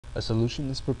A solution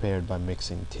is prepared by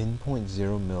mixing 10.0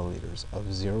 milliliters of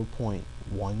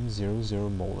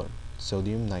 0.100 molar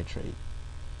sodium nitrate,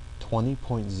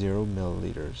 20.0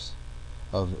 milliliters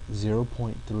of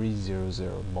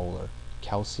 0.300 molar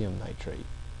calcium nitrate,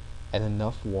 and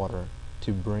enough water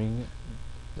to bring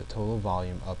the total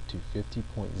volume up to 50.0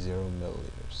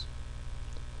 milliliters.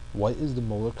 What is the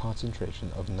molar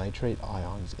concentration of nitrate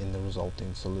ions in the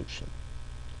resulting solution?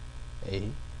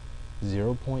 A.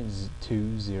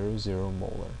 0.200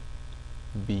 molar,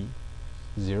 B.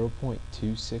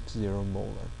 0.260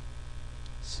 molar,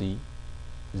 C.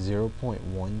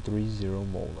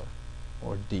 0.130 molar,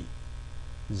 or D.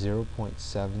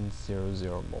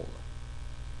 0.700 molar.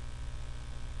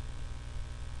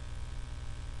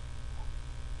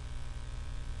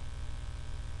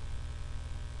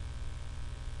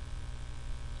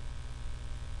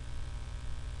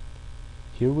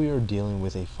 Here we are dealing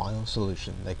with a final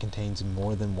solution that contains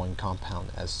more than one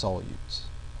compound as solutes.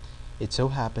 It so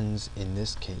happens in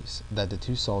this case that the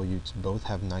two solutes both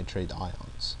have nitrate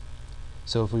ions.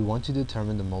 So if we want to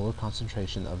determine the molar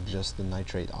concentration of just the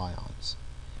nitrate ions,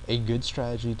 a good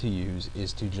strategy to use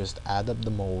is to just add up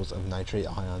the moles of nitrate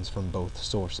ions from both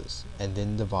sources and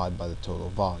then divide by the total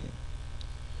volume.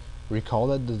 Recall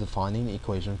that the defining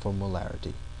equation for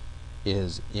molarity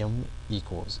is M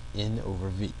equals N over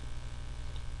V,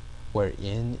 where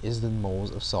N is the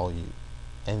moles of solute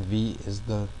and V is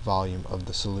the volume of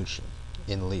the solution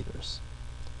in liters.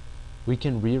 We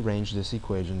can rearrange this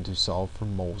equation to solve for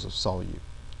moles of solute.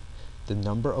 The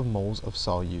number of moles of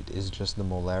solute is just the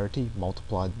molarity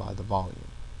multiplied by the volume.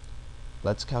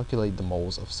 Let's calculate the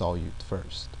moles of solute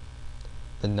first.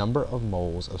 The number of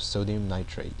moles of sodium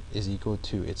nitrate is equal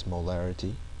to its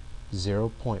molarity,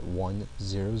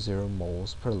 0.100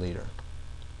 moles per liter,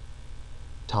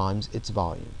 times its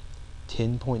volume,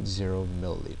 10.0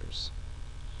 milliliters.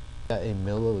 A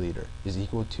milliliter is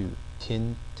equal to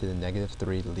 10 to the negative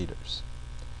 3 liters.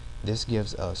 This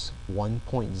gives us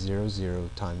 1.00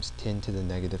 times 10 to the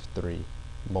negative 3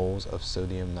 moles of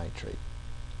sodium nitrate.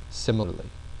 Similarly,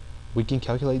 we can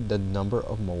calculate the number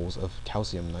of moles of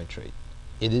calcium nitrate.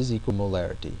 It is equal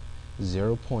molarity,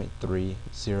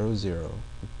 0.300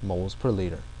 moles per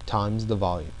liter, times the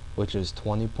volume, which is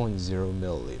 20.0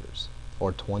 milliliters,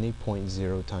 or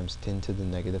 20.0 times 10 to the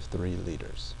negative 3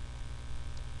 liters.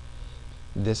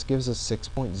 This gives us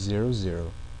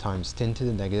 6.00 times 10 to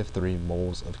the negative 3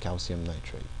 moles of calcium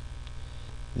nitrate.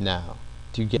 Now,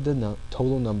 to get the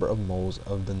total number of moles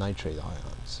of the nitrate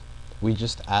ions, we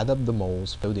just add up the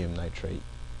moles of sodium nitrate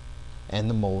and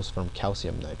the moles from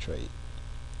calcium nitrate.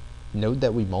 Note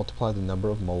that we multiply the number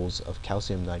of moles of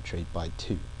calcium nitrate by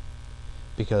 2,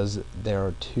 because there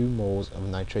are 2 moles of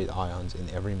nitrate ions in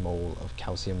every mole of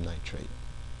calcium nitrate.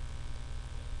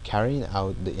 Carrying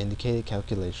out the indicated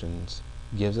calculations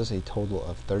gives us a total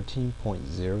of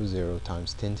 13.00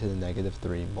 times 10 to the negative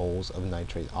 3 moles of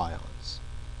nitrate ions.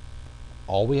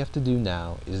 All we have to do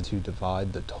now is to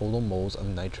divide the total moles of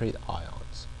nitrate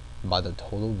ions by the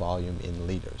total volume in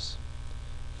liters.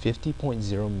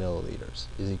 50.0 milliliters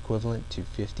is equivalent to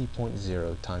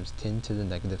 50.0 times 10 to the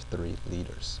negative 3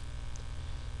 liters.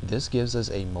 This gives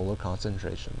us a molar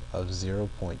concentration of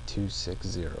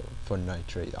 0.260 for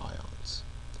nitrate ions,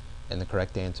 and the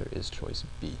correct answer is choice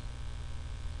B.